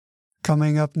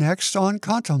Coming up next on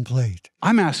Contemplate.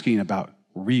 I'm asking about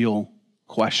real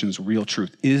questions, real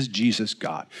truth. Is Jesus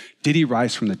God? Did he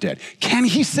rise from the dead? Can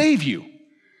he save you?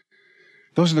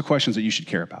 Those are the questions that you should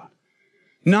care about.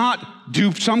 Not,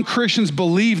 do some Christians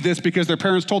believe this because their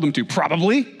parents told them to?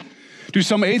 Probably. Do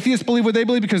some atheists believe what they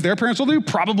believe because their parents told them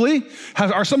to? Probably.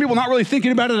 Are some people not really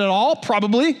thinking about it at all?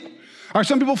 Probably. Are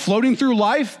some people floating through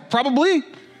life? Probably.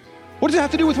 What does it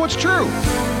have to do with what's true?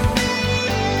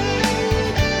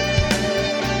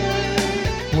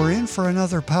 We're in for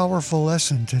another powerful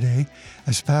lesson today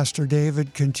as Pastor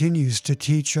David continues to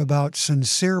teach about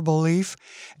sincere belief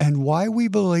and why we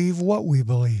believe what we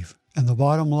believe. And the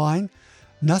bottom line,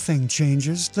 nothing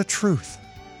changes the truth.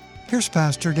 Here's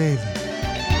Pastor David.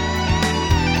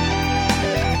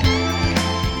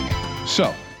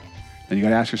 So, then you got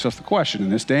to ask yourself the question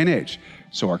in this day and age.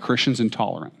 So are Christians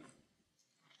intolerant?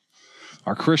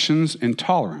 Are Christians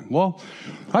intolerant? Well,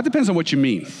 that depends on what you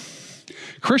mean.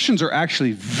 Christians are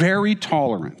actually very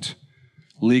tolerant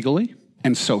legally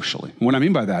and socially. And what I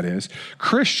mean by that is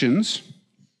Christians,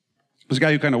 was a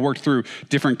guy who kind of worked through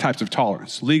different types of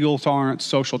tolerance: legal tolerance,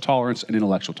 social tolerance, and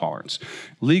intellectual tolerance.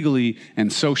 Legally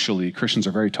and socially, Christians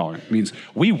are very tolerant. It means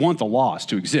we want the laws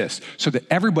to exist so that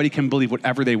everybody can believe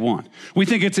whatever they want. We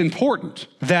think it's important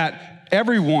that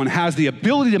everyone has the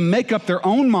ability to make up their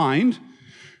own mind,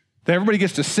 that everybody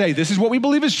gets to say, this is what we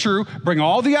believe is true, bring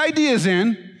all the ideas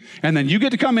in, and then you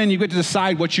get to come in, you get to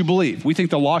decide what you believe. We think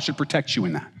the law should protect you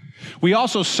in that. We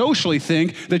also socially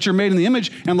think that you're made in the image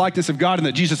and likeness of God and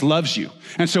that Jesus loves you.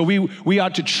 And so we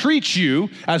ought to treat you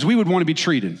as we would want to be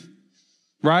treated,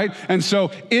 right? And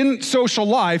so in social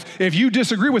life, if you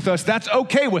disagree with us, that's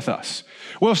okay with us.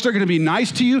 We're still going to be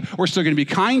nice to you. We're still going to be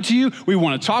kind to you. We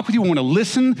want to talk with you. We want to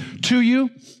listen to you.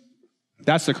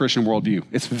 That's the Christian worldview.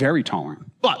 It's very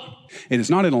tolerant, but it is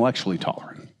not intellectually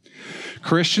tolerant.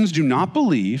 Christians do not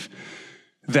believe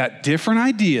that different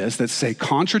ideas that say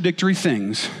contradictory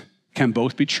things can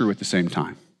both be true at the same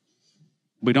time.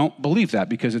 We don't believe that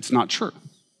because it's not true.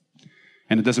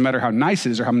 And it doesn't matter how nice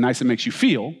it is or how nice it makes you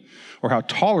feel or how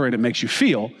tolerant it makes you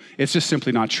feel, it's just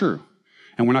simply not true.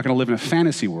 And we're not going to live in a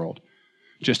fantasy world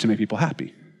just to make people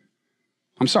happy.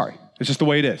 I'm sorry. It's just the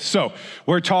way it is. So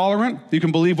we're tolerant. You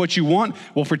can believe what you want.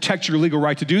 We'll protect your legal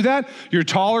right to do that. You're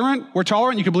tolerant. We're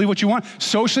tolerant. You can believe what you want.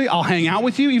 Socially, I'll hang out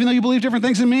with you, even though you believe different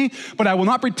things than me, but I will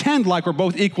not pretend like we're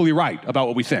both equally right about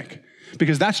what we think,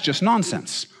 because that's just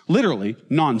nonsense. Literally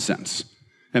nonsense.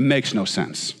 It makes no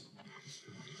sense.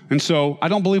 And so I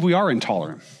don't believe we are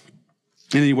intolerant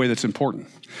in any way that's important.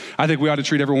 I think we ought to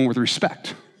treat everyone with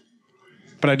respect.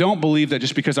 But I don't believe that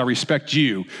just because I respect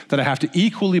you, that I have to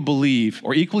equally believe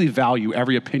or equally value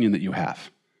every opinion that you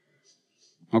have.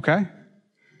 Okay?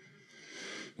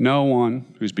 No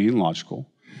one who's being logical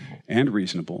and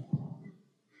reasonable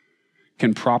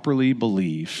can properly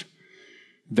believe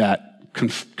that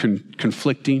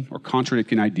conflicting or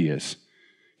contradicting ideas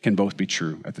can both be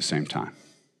true at the same time.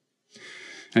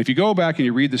 And if you go back and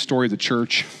you read the story of the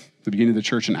church, the beginning of the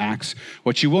church in Acts,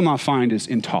 what you will not find is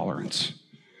intolerance.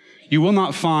 You will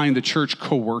not find the church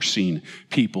coercing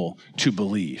people to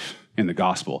believe in the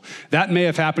gospel. That may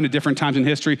have happened at different times in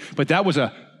history, but that was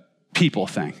a people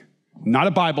thing, not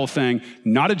a Bible thing,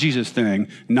 not a Jesus thing,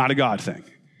 not a God thing.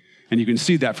 And you can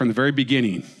see that from the very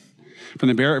beginning. From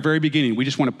the very beginning, we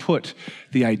just want to put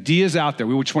the ideas out there.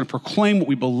 We just want to proclaim what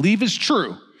we believe is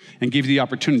true and give you the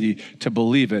opportunity to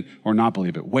believe it or not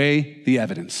believe it. Weigh the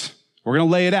evidence. We're going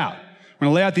to lay it out. We're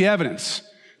going to lay out the evidence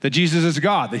that Jesus is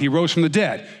God, that he rose from the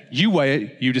dead. You weigh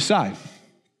it, you decide.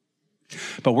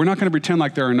 But we're not going to pretend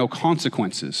like there are no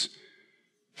consequences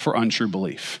for untrue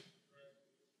belief.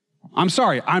 I'm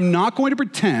sorry, I'm not going to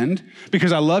pretend,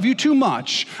 because I love you too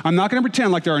much, I'm not going to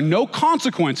pretend like there are no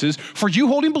consequences for you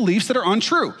holding beliefs that are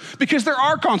untrue, because there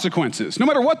are consequences. No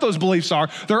matter what those beliefs are,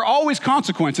 there are always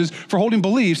consequences for holding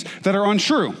beliefs that are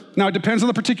untrue. Now, it depends on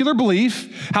the particular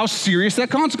belief, how serious that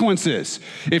consequence is.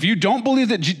 If you don't believe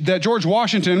that George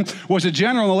Washington was a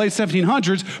general in the late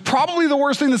 1700s, probably the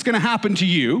worst thing that's going to happen to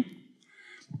you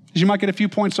is you might get a few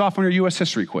points off on your U.S.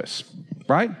 history quiz,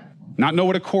 right? Not know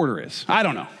what a quarter is. I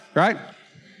don't know. Right?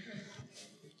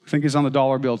 I think it's on the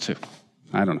dollar bill too.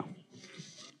 I don't know.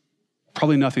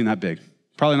 Probably nothing that big.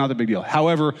 Probably not a big deal.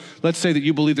 However, let's say that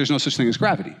you believe there's no such thing as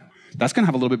gravity. That's going to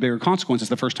have a little bit bigger consequences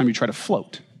the first time you try to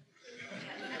float.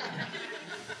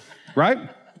 Right?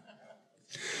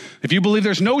 If you believe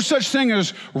there's no such thing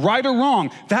as right or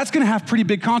wrong, that's going to have pretty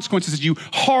big consequences as you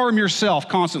harm yourself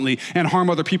constantly and harm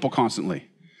other people constantly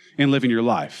in living your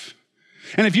life.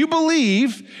 And if you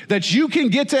believe that you can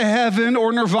get to heaven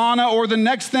or nirvana or the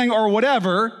next thing or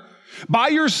whatever by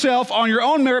yourself on your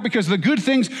own merit because of the good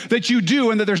things that you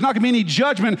do and that there's not going to be any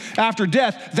judgment after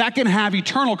death, that can have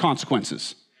eternal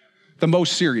consequences, the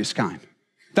most serious kind.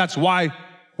 That's why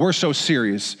we're so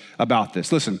serious about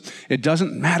this. Listen, it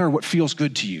doesn't matter what feels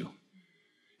good to you.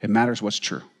 It matters what's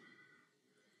true.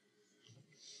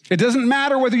 It doesn't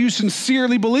matter whether you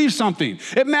sincerely believe something.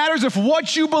 It matters if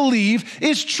what you believe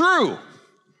is true.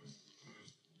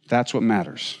 That's what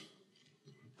matters.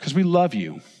 Because we love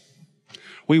you.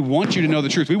 We want you to know the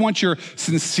truth. We want your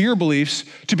sincere beliefs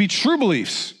to be true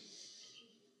beliefs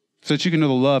so that you can know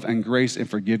the love and grace and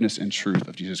forgiveness and truth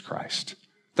of Jesus Christ.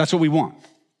 That's what we want.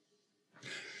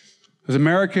 As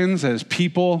Americans, as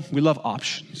people, we love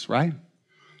options, right?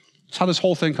 That's how this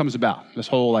whole thing comes about. This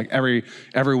whole, like, every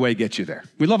way gets you there.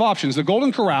 We love options. The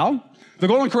Golden Corral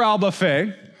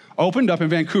buffet opened up in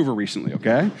Vancouver recently,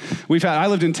 okay? I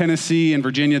lived in Tennessee and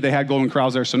Virginia. They had Golden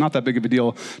Corrals there, so not that big of a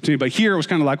deal to me. But here it was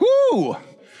kind of like, woo!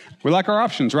 We like our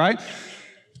options, right?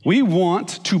 We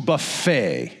want to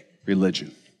buffet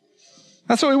religion.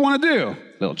 That's what we want to do.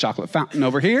 Little chocolate fountain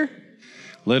over here,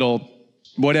 little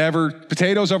whatever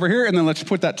potatoes over here, and then let's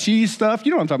put that cheese stuff,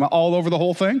 you know what I'm talking about, all over the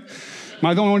whole thing. Am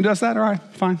I the only one who does that? All right,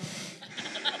 fine.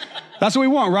 That's what we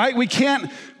want, right? We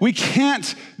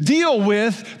can't deal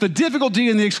with the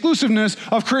difficulty and the exclusiveness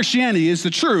of Christianity is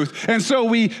the truth. And so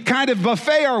we kind of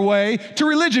buffet our way to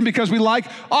religion because we like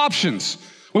options.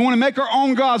 We want to make our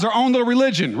own gods, our own little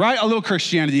religion, right? A little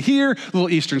Christianity here, a little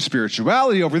Eastern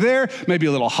spirituality over there, maybe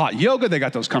a little hot yoga. They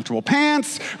got those comfortable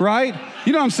pants, right?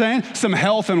 You know what I'm saying? Some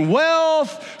health and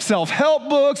wealth, self-help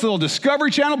books, a little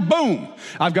Discovery Channel. Boom.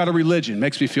 I've got a religion.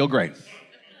 Makes me feel great.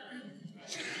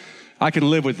 I can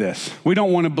live with this. We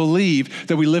don't want to believe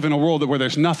that we live in a world where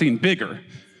there's nothing bigger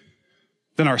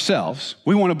than ourselves.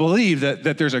 We want to believe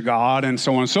that there's a God and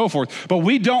so on and so forth, but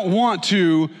we don't want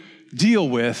to deal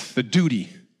with the duty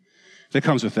that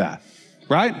comes with that,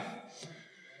 right?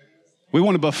 We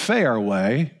want to buffet our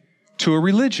way to a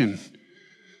religion,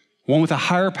 one with a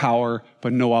higher power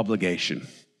but no obligation.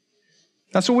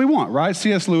 That's what we want, right?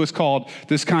 C.S. Lewis called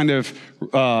this kind of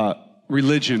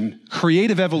religion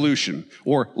creative evolution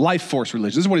or life force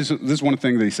religion. This is one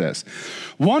thing that he says.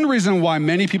 One reason why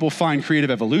many people find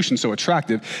creative evolution so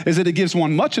attractive is that it gives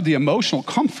one much of the emotional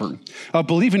comfort of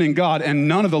believing in God and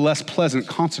none of the less pleasant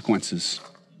consequences.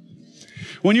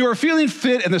 When you are feeling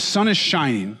fit and the sun is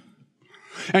shining,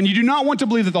 and you do not want to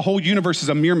believe that the whole universe is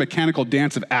a mere mechanical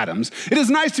dance of atoms, it is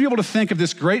nice to be able to think of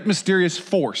this great mysterious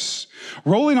force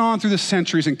rolling on through the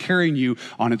centuries and carrying you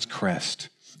on its crest.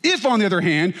 If, on the other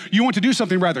hand, you want to do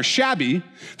something rather shabby,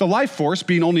 the life force,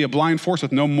 being only a blind force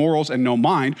with no morals and no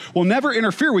mind, will never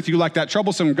interfere with you like that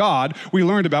troublesome God we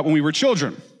learned about when we were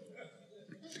children.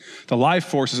 The life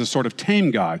force is a sort of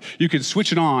tame God. You can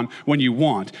switch it on when you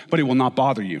want, but it will not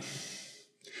bother you.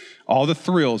 All the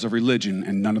thrills of religion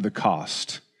and none of the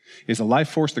cost. Is the life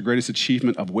force the greatest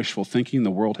achievement of wishful thinking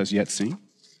the world has yet seen?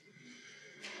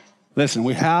 Listen,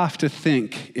 we have to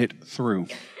think it through.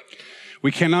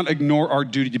 We cannot ignore our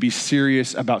duty to be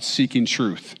serious about seeking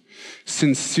truth.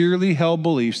 Sincerely held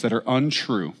beliefs that are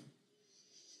untrue,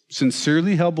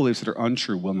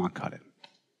 will not cut it.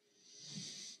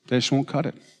 They just won't cut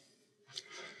it.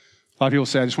 A lot of people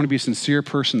say, I just want to be a sincere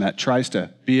person that tries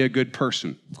to be a good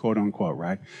person, quote unquote,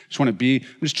 right? I'm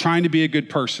just trying to be a good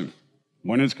person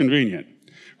when it's convenient,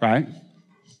 right?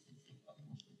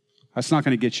 That's not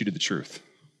going to get you to the truth.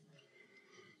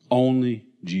 Only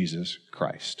Jesus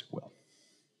Christ will.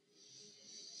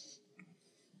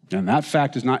 And that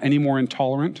fact is not any more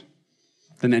intolerant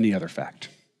than any other fact.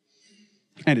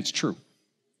 And it's true.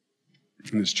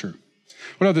 And it's true.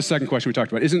 What about the second question we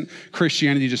talked about? Isn't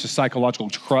Christianity just a psychological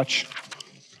crutch?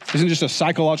 Isn't it just a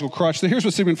psychological crutch? So here's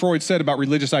what Sigmund Freud said about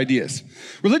religious ideas.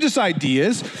 Religious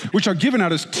ideas, which are given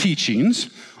out as teachings,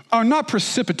 are not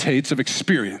precipitates of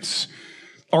experience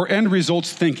or end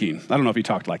results thinking. I don't know if he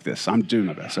talked like this. I'm doing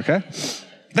my best, okay?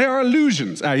 They are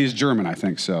illusions. He's German, I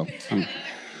think, so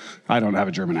I don't have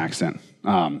a German accent.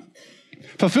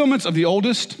 Fulfillments of the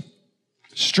oldest,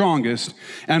 strongest,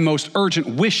 and most urgent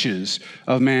wishes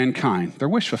of mankind. They're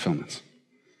wish fulfillments.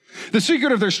 The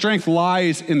secret of their strength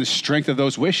lies in the strength of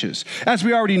those wishes. As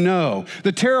we already know,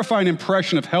 the terrifying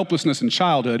impression of helplessness in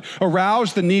childhood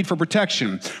aroused the need for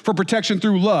protection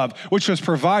through love, which was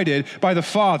provided by the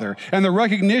Father. And the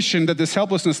recognition that this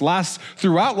helplessness lasts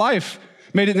throughout life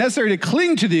made it necessary to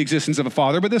cling to the existence of a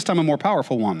Father, but this time a more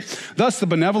powerful one. Thus, the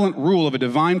benevolent rule of a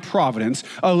divine providence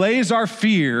allays our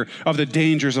fear of the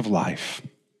dangers of life.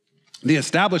 The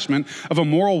establishment of a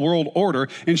moral world order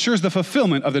ensures the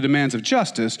fulfillment of the demands of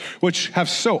justice, which have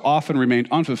so often remained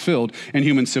unfulfilled in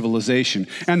human civilization,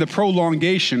 and the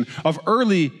prolongation of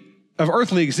early of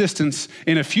earthly existence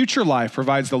in a future life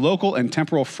provides the local and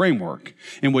temporal framework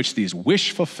in which these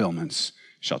wish fulfillments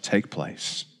shall take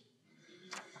place.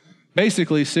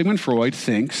 Basically, Sigmund Freud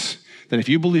thinks that if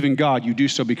you believe in God, you do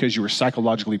so because you are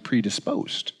psychologically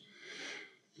predisposed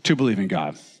to believe in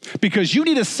God. Because you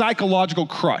need a psychological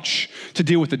crutch to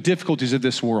deal with the difficulties of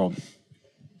this world.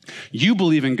 You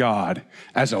believe in God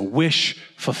as a wish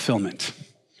fulfillment.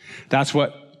 That's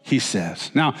what he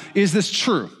says. Now, is this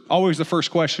true? Always the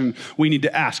first question we need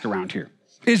to ask around here.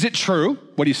 Is it true,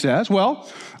 what he says? Well,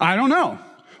 I don't know.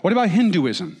 What about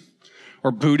Hinduism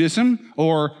or Buddhism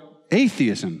or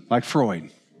atheism like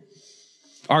Freud?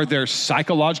 Are there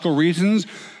psychological reasons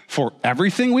for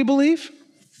everything we believe?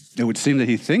 It would seem that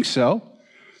he thinks so.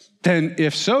 Then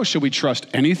if so, should we trust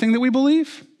anything that we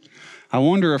believe? I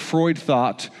wonder if Freud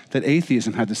thought that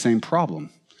atheism had the same problem,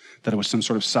 that it was some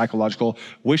sort of psychological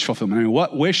wish fulfillment. I mean,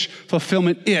 what wish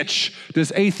fulfillment itch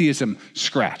does atheism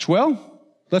scratch? Well,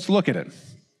 let's look at it.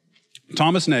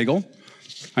 Thomas Nagel,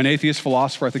 an atheist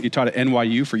philosopher, I think he taught at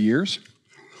NYU for years,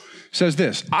 says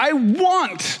this: I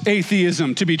want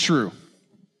atheism to be true,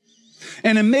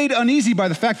 and am made uneasy by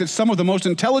the fact that some of the most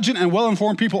intelligent and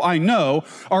well-informed people I know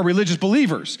are religious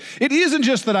believers. It isn't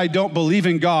just that I don't believe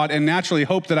in God and naturally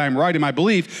hope that I'm right in my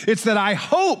belief. It's that I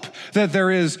hope that there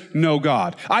is no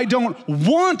God. I don't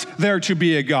want there to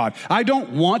be a God. I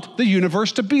don't want the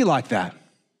universe to be like that.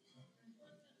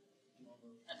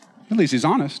 At least he's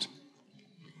honest.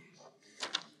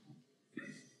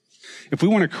 If we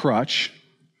want a crutch,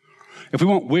 if we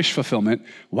want wish fulfillment,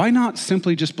 why not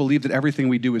simply just believe that everything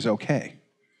we do is okay?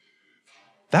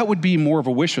 That would be more of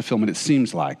a wish fulfillment, it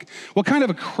seems like. What kind of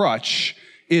a crutch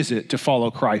is it to follow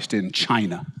Christ in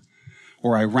China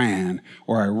or Iran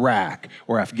or Iraq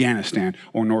or Afghanistan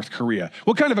or North Korea?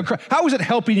 What kind of a crutch? How is it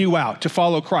helping you out to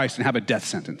follow Christ and have a death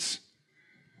sentence?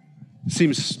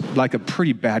 Seems like a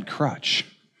pretty bad crutch.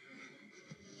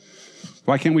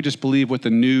 Why can't we just believe what the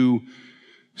new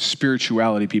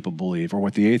spirituality people believe, or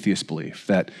what the atheists believe,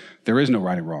 that there is no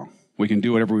right or wrong? We can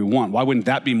do whatever we want. Why wouldn't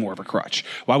that be more of a crutch?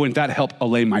 Why wouldn't that help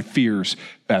allay my fears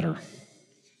better?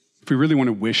 If we really want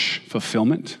to wish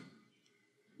fulfillment,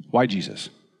 why Jesus?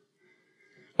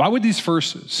 Why would these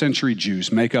first century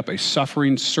Jews make up a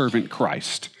suffering servant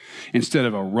Christ instead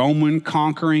of a Roman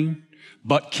conquering,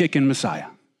 butt-kicking Messiah?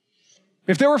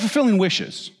 If they were fulfilling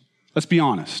wishes, let's be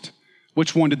honest,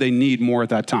 which one did they need more at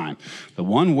that time? The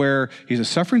one where he's a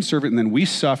suffering servant and then we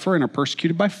suffer and are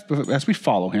persecuted as we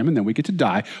follow him and then we get to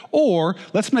die. Or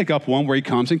let's make up one where he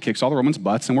comes and kicks all the Romans'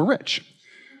 butts and we're rich.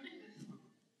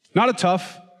 Not a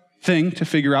tough thing to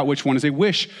figure out which one is a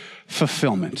wish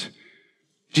fulfillment.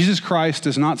 Jesus Christ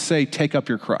does not say, take up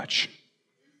your crutch.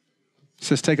 He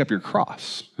says, take up your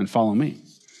cross and follow me.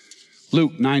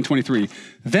 Luke 9:23.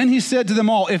 Then he said to them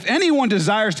all, if anyone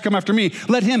desires to come after me,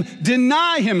 let him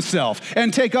deny himself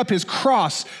and take up his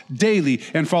cross daily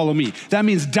and follow me. That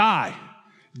means die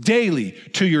daily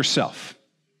to yourself.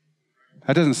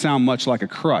 That doesn't sound much like a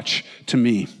crutch to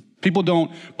me. People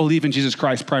don't believe in Jesus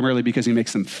Christ primarily because he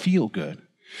makes them feel good.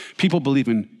 People believe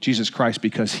in Jesus Christ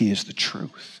because he is the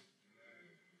truth.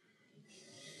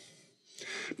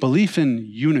 Belief in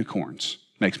unicorns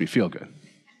makes me feel good.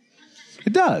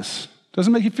 It does.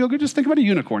 Doesn't make you feel good? Just think about a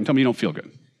unicorn. Tell me you don't feel good,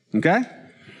 okay?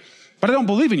 But I don't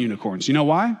believe in unicorns. You know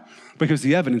why? Because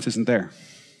the evidence isn't there.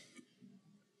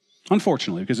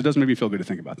 Unfortunately, because it doesn't make me feel good to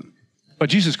think about them. But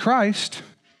Jesus Christ,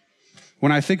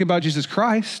 when I think about Jesus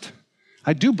Christ,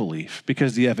 I do believe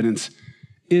because the evidence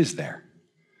is there,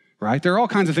 right? There are all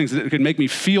kinds of things that could make me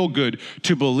feel good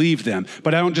to believe them,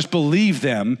 but I don't just believe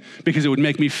them because it would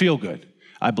make me feel good.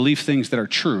 I believe things that are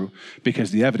true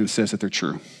because the evidence says that they're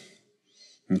true.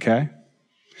 Okay?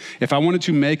 If I wanted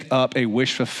to make up a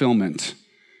wish fulfillment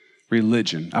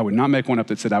religion, I would not make one up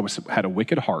that said I had a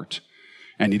wicked heart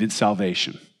and needed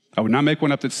salvation. I would not make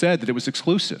one up that said that it was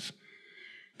exclusive,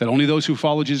 that only those who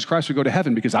follow Jesus Christ would go to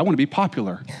heaven because I want to be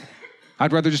popular.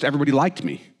 I'd rather just everybody liked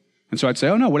me. And so I'd say,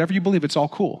 oh no, whatever you believe, it's all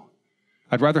cool.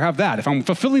 I'd rather have that. If I'm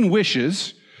fulfilling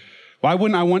wishes, why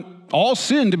wouldn't I want all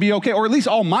sin to be okay, or at least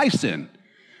all my sin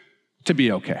to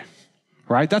be okay,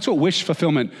 right? That's what wish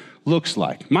fulfillment looks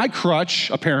like. My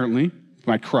crutch, apparently,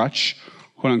 quote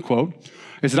unquote,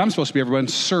 is that I'm supposed to be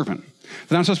everyone's servant,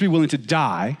 that I'm supposed to be willing to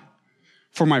die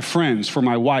for my friends, for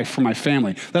my wife, for my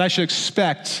family, that I should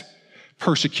expect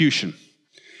persecution.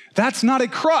 That's not a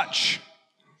crutch.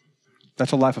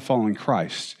 That's a life of following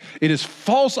Christ. It is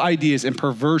false ideas and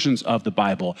perversions of the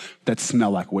Bible that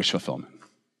smell like wish fulfillment,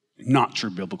 not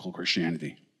true biblical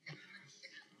Christianity.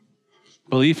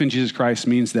 Belief in Jesus Christ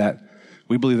means that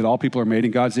we believe that all people are made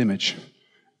in God's image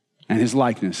and his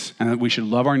likeness, and that we should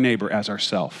love our neighbor as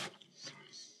ourselves.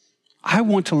 I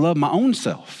want to love my own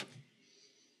self.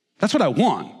 That's what I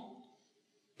want.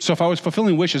 So if I was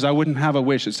fulfilling wishes, I wouldn't have a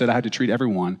wish that said I had to treat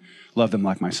everyone, love them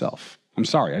like myself. I'm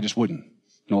sorry, I just wouldn't.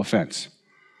 No offense.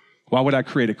 Why would I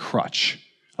create a crutch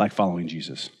like following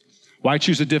Jesus? Why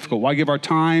choose the difficult? Why give our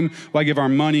time? Why give our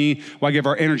money? Why give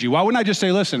our energy? Why wouldn't I just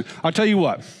say, listen, I'll tell you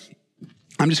what,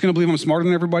 I'm just going to believe I'm smarter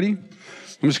than everybody.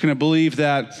 I'm just going to believe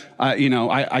that,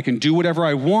 I can do whatever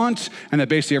I want and that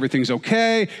basically everything's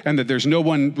okay and that there's no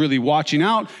one really watching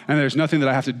out and there's nothing that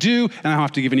I have to do and I don't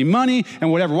have to give any money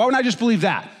and whatever. Why wouldn't I just believe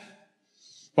that?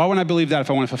 Why wouldn't I believe that if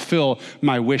I want to fulfill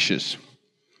my wishes?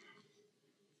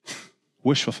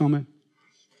 Wish fulfillment?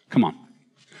 Come on.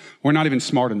 We're not even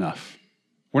smart enough.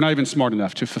 We're not even smart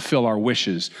enough to fulfill our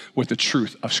wishes with the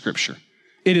truth of Scripture.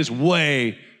 It is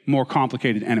way more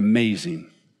complicated and amazing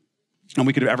than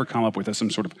we could have ever come up with as some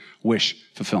sort of wish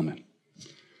fulfillment.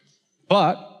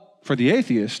 But for the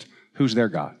atheist, who's their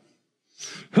God?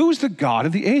 Who's the God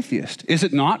of the atheist? Is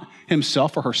it not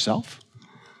himself or herself?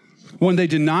 When they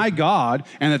deny God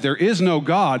and that there is no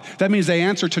God, that means they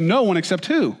answer to no one except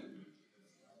who?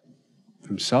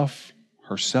 Himself,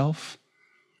 herself.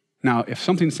 Now, if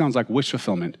something sounds like wish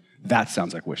fulfillment, that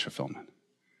sounds like wish fulfillment.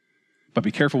 But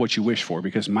be careful what you wish for,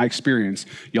 because in my experience,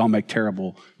 y'all make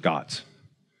terrible gods.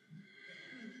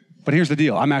 But here's the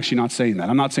deal. I'm actually not saying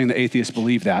that. I'm not saying the atheists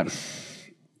believe that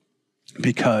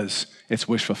because it's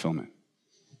wish fulfillment.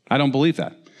 I don't believe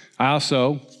that. I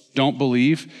also don't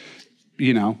believe,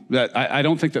 that I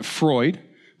don't think that Freud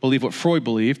believed what Freud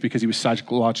believed because he was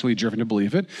psychologically driven to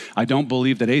believe it. I don't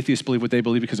believe that atheists believe what they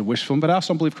believe because of wish fulfillment, but I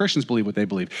also don't believe Christians believe what they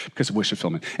believe because of wish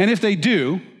fulfillment. And if they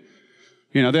do,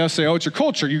 they'll say, oh, it's your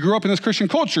culture. You grew up in this Christian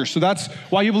culture, so that's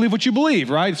why you believe what you believe,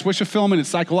 right? It's wish fulfillment, it's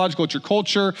psychological, it's your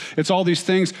culture, it's all these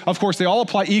things. Of course, they all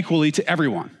apply equally to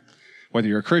everyone, whether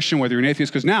you're a Christian, whether you're an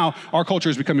atheist, because now our culture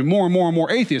is becoming more and more and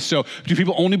more atheist. So do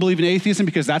people only believe in atheism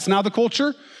because that's now the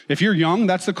culture? If you're young,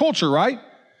 that's the culture, right?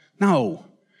 No.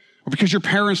 Or because your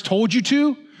parents told you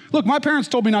to? Look, my parents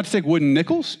told me not to take wooden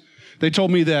nickels. They told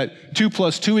me that 2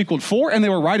 + 2 = 4, and they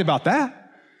were right about that.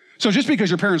 So just because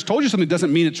your parents told you something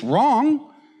doesn't mean it's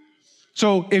wrong.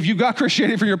 So if you got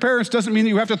Christianity from your parents doesn't mean that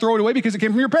you have to throw it away because it came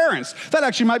from your parents. That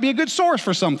actually might be a good source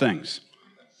for some things.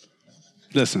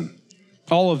 Listen,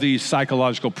 all of these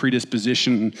psychological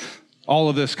predisposition, all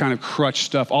of this kind of crutch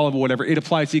stuff, all of whatever, it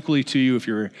applies equally to you if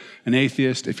you're an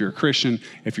atheist, if you're a Christian,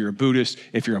 if you're a Buddhist,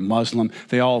 if you're a Muslim,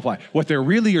 they all apply. What they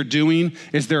really are doing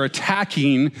is they're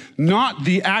attacking not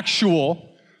the actual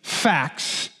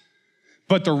facts,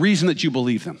 but the reason that you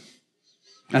believe them.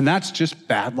 And that's just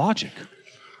bad logic.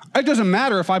 It doesn't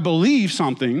matter if I believe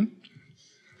something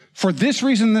for this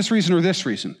reason, or this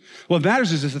reason. What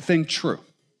matters is the thing true?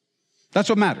 That's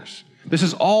what matters. This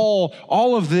is all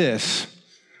of this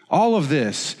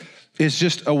is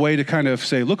just a way to kind of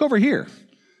say, look over here.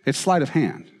 It's sleight of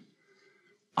hand.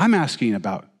 I'm asking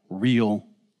about real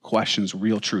questions,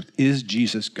 real truth. Is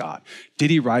Jesus God? Did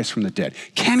he rise from the dead?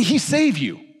 Can he save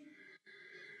you?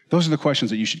 Those are the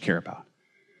questions that you should care about.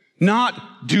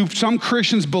 Not, do some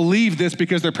Christians believe this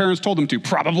because their parents told them to?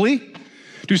 Probably.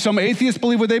 Do some atheists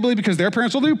believe what they believe because their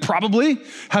parents told them to? Probably.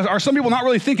 Are some people not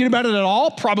really thinking about it at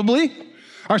all? Probably.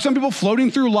 Are some people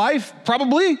floating through life?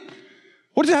 Probably.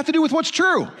 What does it have to do with what's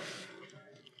true?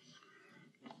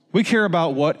 We care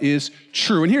about what is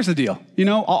true. And here's the deal.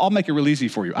 I'll make it real easy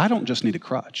for you. I don't just need a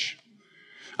crutch.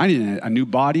 I need a new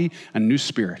body, a new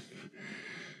spirit.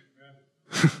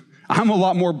 I'm a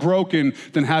lot more broken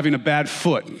than having a bad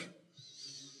foot.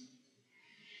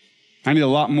 I need a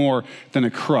lot more than a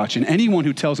crutch. And anyone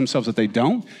who tells themselves that they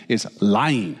don't is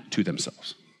lying to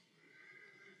themselves.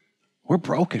 We're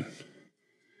broken.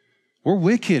 We're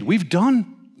wicked. We've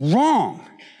done wrong.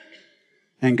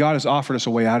 And God has offered us a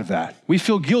way out of that. We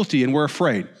feel guilty and we're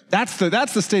afraid. That's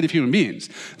the state of human beings.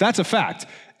 That's a fact.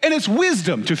 And it's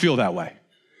wisdom to feel that way.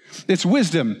 It's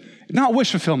wisdom, not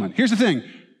wish fulfillment. Here's the thing.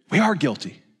 We are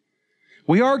guilty.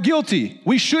 We are guilty.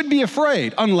 We should be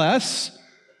afraid unless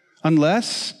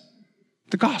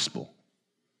the gospel.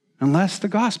 Unless the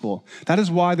gospel. That is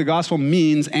why the gospel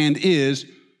means and is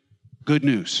good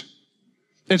news.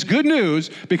 It's good news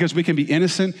because we can be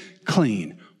innocent,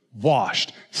 clean,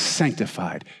 washed,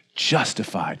 sanctified,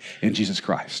 justified in Jesus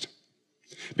Christ.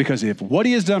 Because if what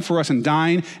he has done for us in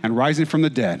dying and rising from the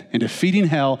dead and defeating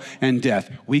hell and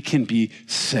death, we can be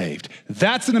saved.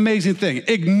 That's an amazing thing.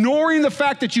 Ignoring the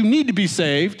fact that you need to be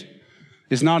saved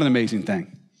is not an amazing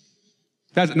thing.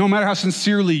 No matter how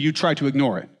sincerely you try to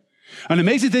ignore it. An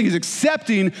amazing thing is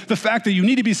accepting the fact that you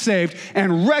need to be saved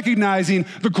and recognizing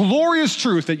the glorious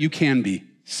truth that you can be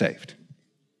saved.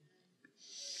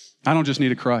 I don't just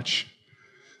need a crutch.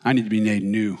 I need to be made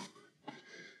new.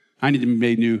 I need to be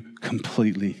made new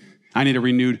completely. I need a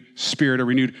renewed spirit, a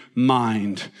renewed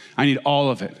mind. I need all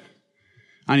of it.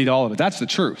 I need all of it. That's the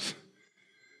truth.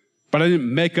 But I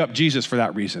didn't make up Jesus for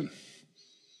that reason.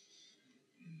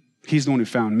 He's the one who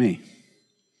found me.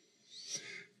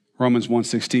 Romans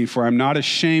 1:16, for I'm not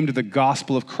ashamed of the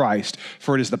gospel of Christ,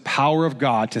 for it is the power of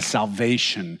God to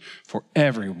salvation for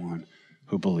everyone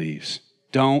who believes.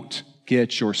 Don't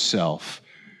get yourself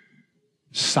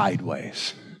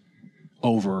sideways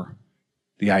over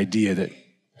the idea that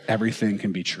everything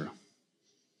can be true.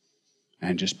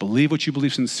 And just believe what you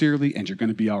believe sincerely, and you're going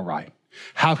to be all right.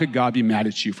 How could God be mad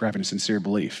at you for having a sincere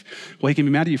belief? Well, he can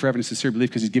be mad at you for having a sincere belief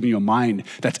because he's giving you a mind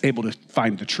that's able to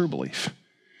find the true belief.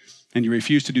 And you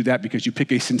refuse to do that because you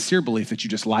pick a sincere belief that you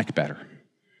just like better.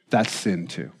 That's sin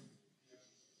too.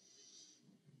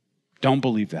 Don't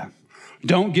believe that.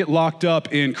 Don't get locked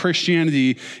up in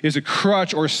Christianity is a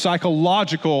crutch or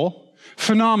psychological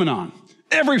phenomenon.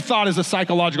 Every thought is a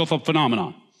psychological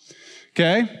phenomenon,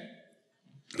 okay?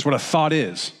 That's what a thought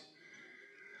is.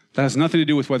 That has nothing to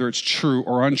do with whether it's true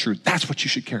or untrue. That's what you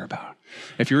should care about.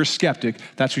 If you're a skeptic,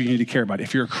 that's what you need to care about.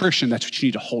 If you're a Christian, that's what you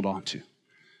need to hold on to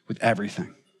with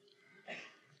everything.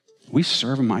 We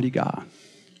serve a mighty God.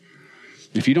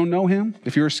 If you don't know him,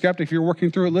 if you're a skeptic, if you're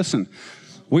working through it, listen,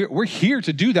 we're here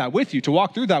to do that with you, to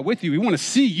walk through that with you. We want to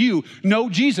see you know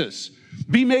Jesus,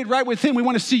 be made right with him. We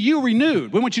want to see you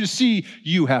renewed. We want you to see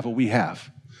you have what we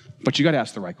have. But you got to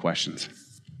ask the right questions.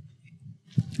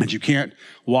 And you can't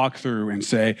walk through and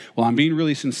say, well, I'm being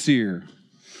really sincere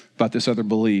about this other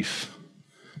belief,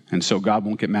 and so God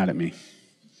won't get mad at me.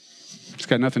 It's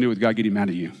got nothing to do with God getting mad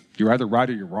at you. You're either right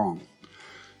or you're wrong.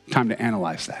 Time to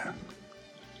analyze that.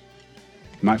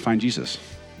 You might find Jesus,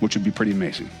 which would be pretty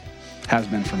amazing. Has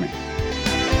been for me.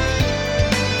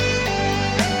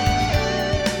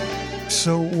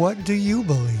 So what do you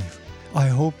believe? I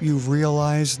hope you've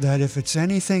realized that if it's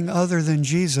anything other than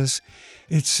Jesus,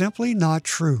 it's simply not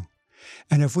true.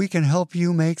 And if we can help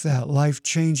you make that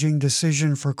life-changing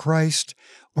decision for Christ,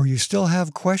 or you still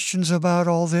have questions about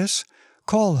all this,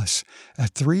 call us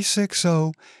at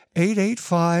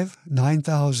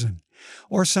 360-885-9000.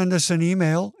 Or send us an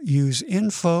email. Use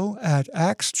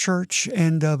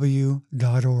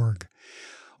info@axchurchnw.org.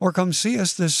 Or come see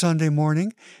us this Sunday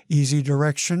morning. Easy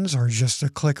directions are just a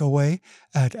click away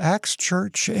at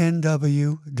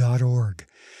axchurchnw.org.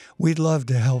 We'd love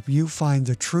to help you find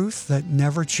the truth that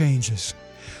never changes.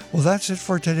 Well, that's it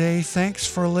for today. Thanks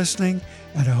for listening,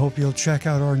 and I hope you'll check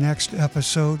out our next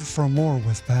episode for more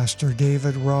with Pastor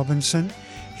David Robinson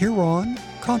here on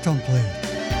Contemplate.